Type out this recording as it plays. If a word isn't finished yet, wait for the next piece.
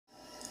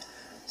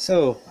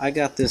So I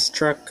got this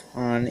truck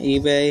on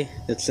eBay.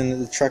 That's in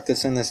the truck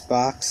that's in this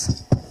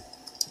box.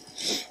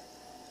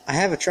 I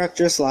have a truck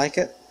just like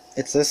it.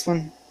 It's this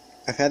one.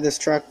 I've had this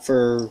truck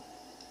for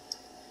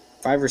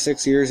 5 or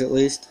 6 years at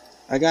least.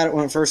 I got it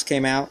when it first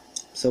came out.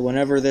 So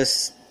whenever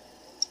this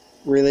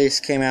release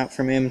came out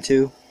from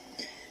M2,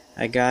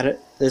 I got it.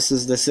 This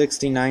is the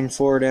 '69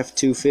 Ford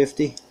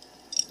F-250.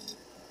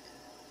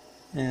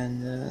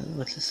 And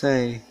what's it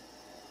say?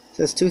 It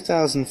says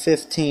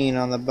 2015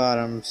 on the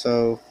bottom,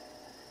 so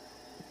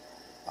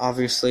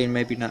obviously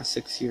maybe not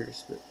 6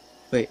 years, but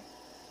wait.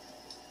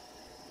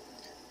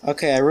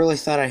 Okay, I really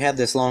thought I had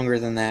this longer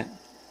than that.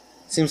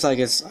 Seems like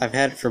I've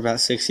had it for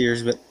about 6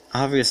 years, but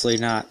obviously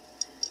not.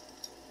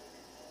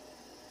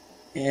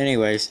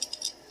 Anyways,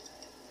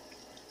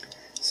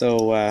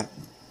 so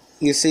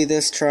you see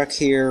this truck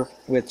here,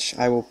 which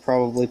I will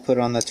probably put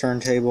on the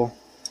turntable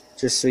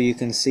just so you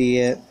can see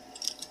it.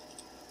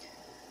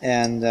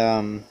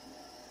 And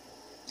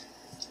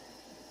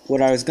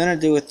what I was gonna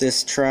do with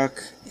this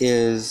truck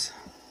is,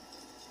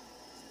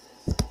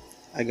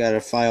 I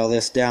gotta file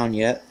this down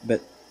yet,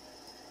 but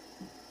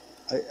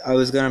I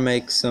was gonna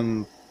make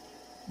some,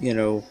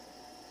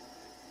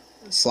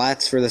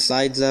 slats for the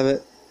sides of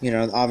it.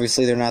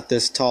 Obviously they're not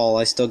this tall.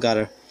 I still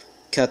gotta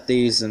cut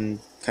these and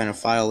kind of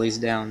file these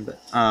down,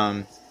 but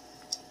I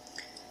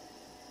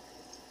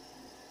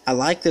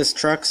like this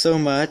truck so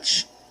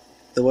much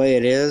the way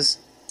it is,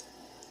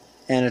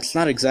 and it's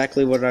not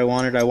exactly what I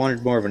wanted. I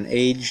wanted more of an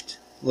aged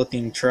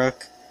looking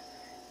truck,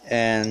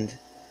 and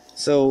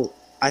so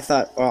I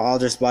thought, well, I'll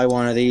just buy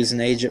one of these and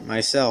age it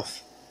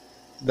myself.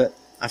 But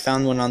I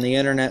found one on the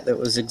internet that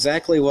was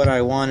exactly what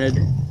I wanted,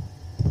 and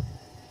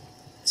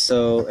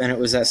it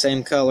was that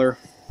same color.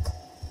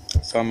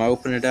 So I'm gonna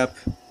open it up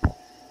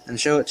and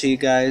show it to you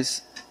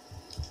guys.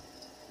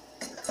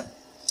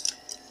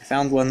 I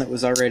found one that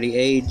was already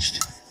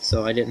aged,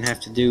 so I didn't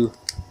have to do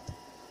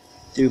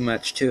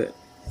much to it.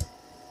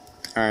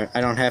 Alright,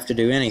 I don't have to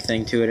do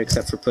anything to it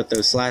except for put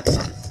those slats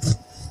on.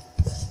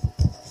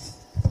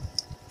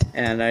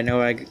 And I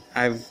know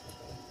I've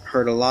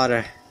heard a lot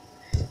of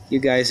you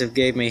guys have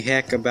gave me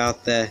heck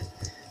about the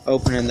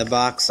opening the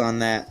box on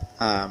that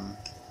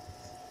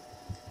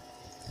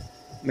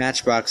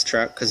Matchbox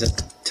truck, because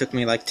it took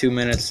me like 2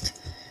 minutes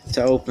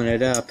to open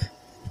it up.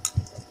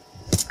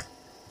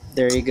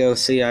 There you go.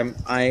 See,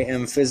 I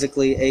am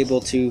physically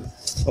able to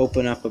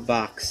open up a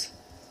box.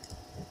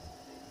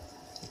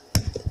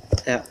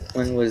 That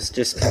one was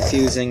just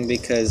confusing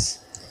because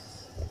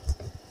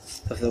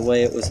of the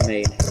way it was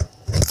made.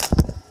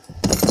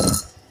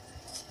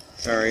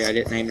 Sorry, I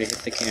didn't aim to hit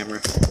the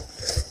camera.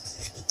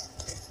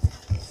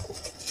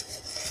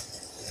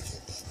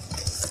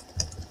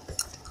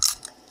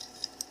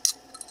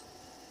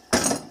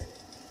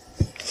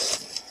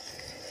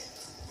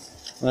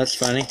 Well, that's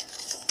funny.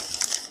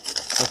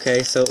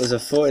 Okay, so it was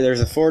there's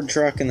a Ford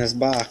truck in this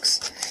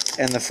box,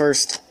 and the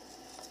first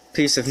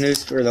piece of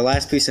the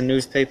last piece of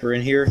newspaper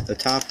in here, the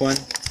top one,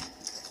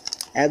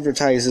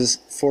 advertises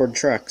Ford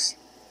trucks.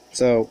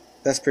 So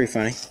that's pretty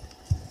funny.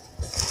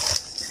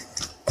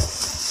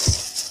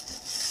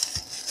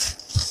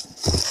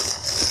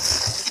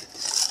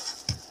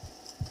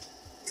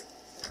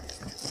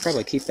 I'll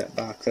probably keep that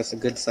box. That's a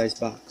good sized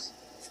box.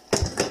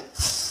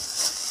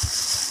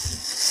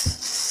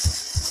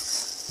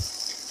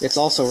 It's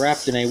also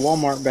wrapped in a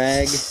Walmart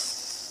bag,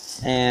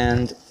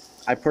 and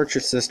I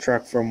purchased this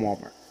truck from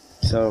Walmart.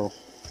 So,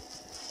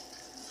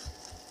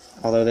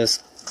 although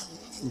this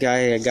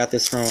guy I got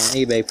this from on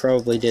eBay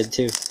probably did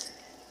too.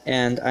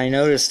 And I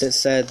noticed it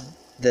said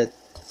that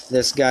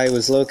this guy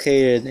was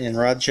located in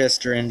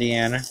Rochester,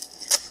 Indiana.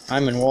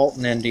 I'm in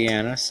Walton,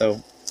 Indiana,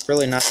 so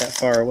really not that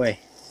far away.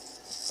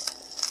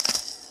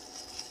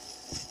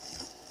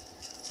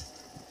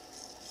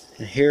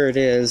 And here it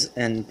is,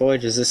 and boy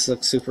does this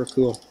look super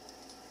cool.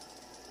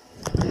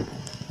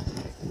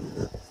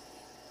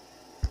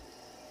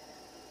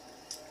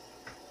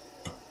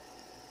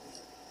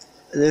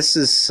 This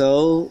is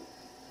so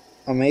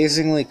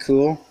amazingly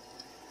cool.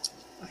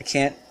 I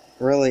can't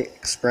really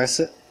express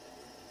it.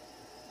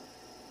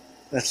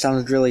 That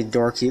sounded really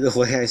dorky the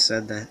way I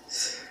said that.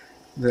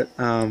 But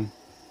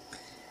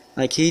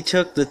like, he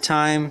took the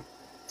time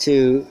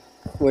to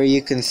where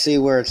you can see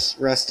where it's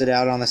rusted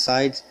out on the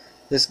sides.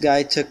 This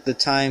guy took the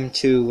time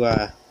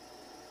to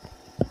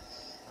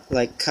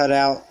like cut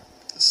out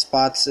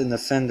spots in the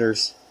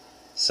fenders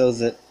so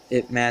that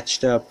it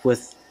matched up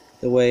with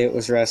the way it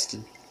was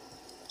rusted.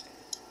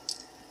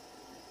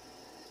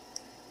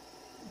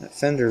 That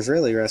fender's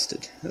really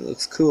rusted. It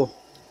looks cool.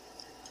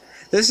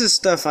 This is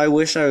stuff I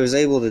wish I was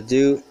able to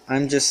do.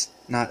 I'm just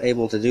not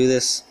able to do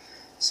this,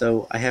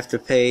 so I have to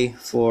pay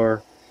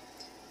for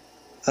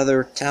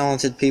other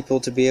talented people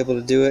to be able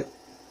to do it.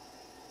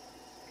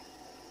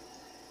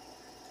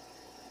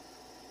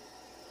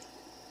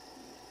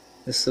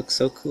 This looks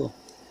so cool.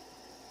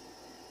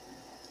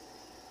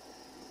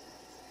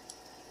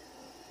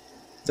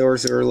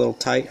 Doors are a little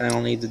tight. I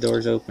don't need the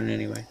doors open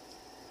anyway.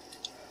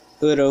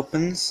 Hood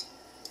opens.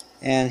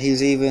 And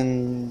he's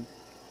even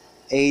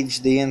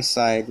aged the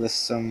inside with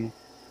some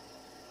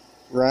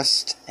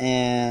rust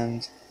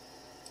and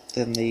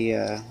then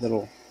the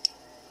little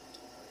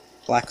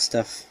black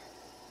stuff.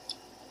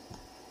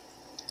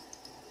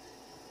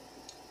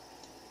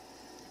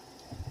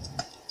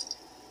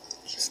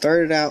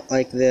 Started out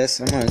like this.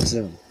 I'm going to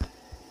zoom.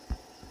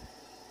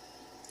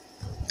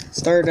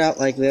 Started out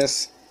like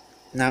this.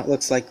 Now it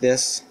looks like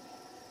this.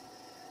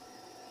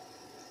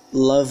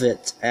 Love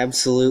it.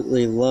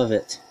 Absolutely love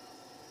it.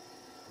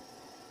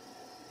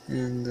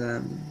 And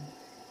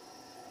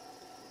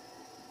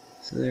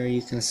so there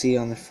you can see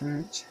on the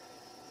front,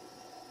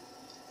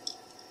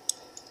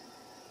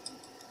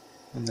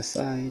 on the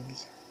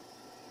sides,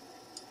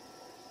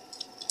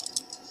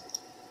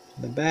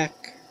 the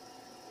back.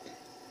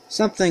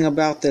 Something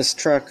about this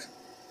truck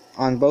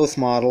on both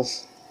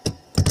models,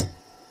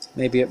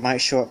 maybe it might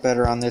show up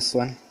better on this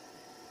one.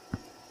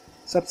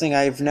 Something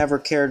I've never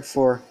cared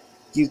for.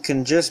 You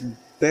can just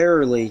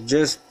barely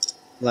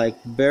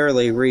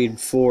read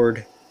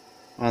Ford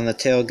on the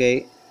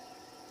tailgate.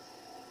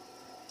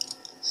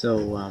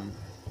 So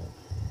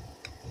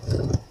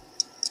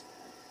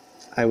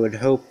I would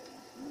hope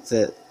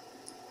that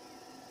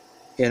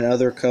in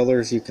other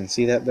colors you can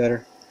see that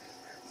better.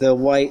 The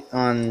white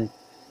on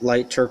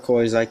light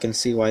turquoise, I can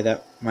see why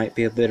that might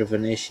be a bit of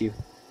an issue.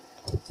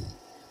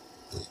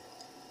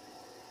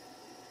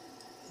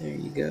 There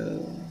you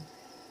go.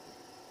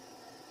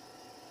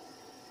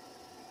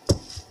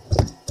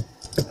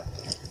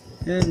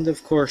 And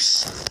of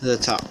course, the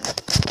top.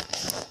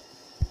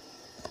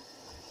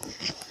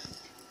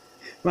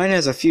 Mine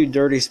has a few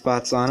dirty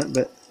spots on it,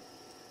 but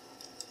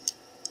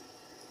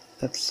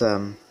that's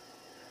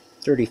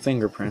dirty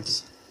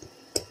fingerprints.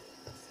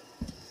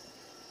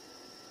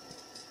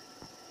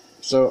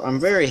 So I'm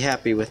very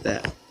happy with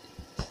that.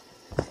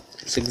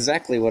 It's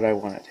exactly what I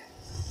wanted.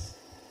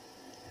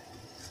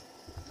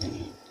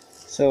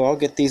 So I'll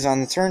get these on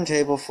the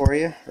turntable for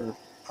you, or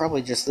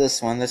probably just this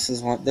one. This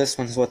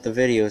one's what the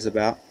video is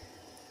about.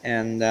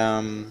 And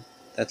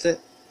that's it.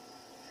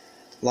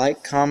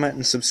 Like, comment,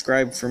 and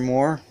subscribe for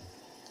more.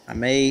 I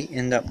may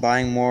end up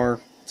buying more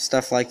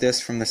stuff like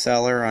this from the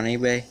seller on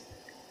eBay.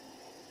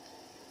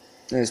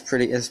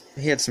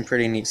 He had some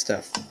pretty neat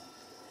stuff.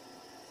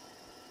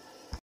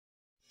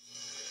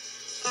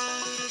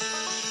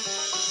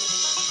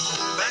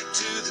 Back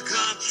to the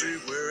country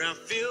where I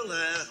feel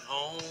at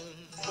home.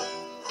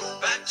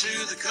 Back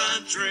to the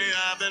country,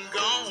 I've been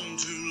gone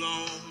too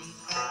long.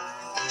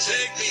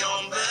 Take me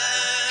on back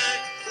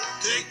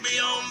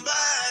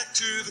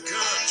to the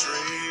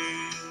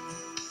country.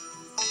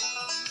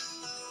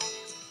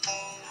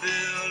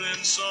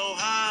 Building so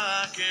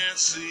high I can't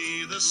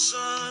see the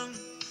sun.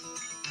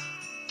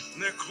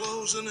 They're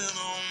closing in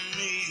on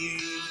me.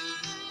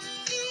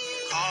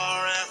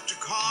 Car after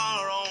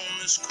car on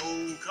this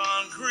cold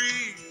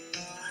concrete.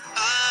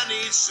 I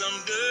need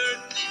some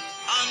dirt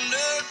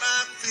under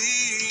my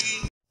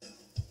feet.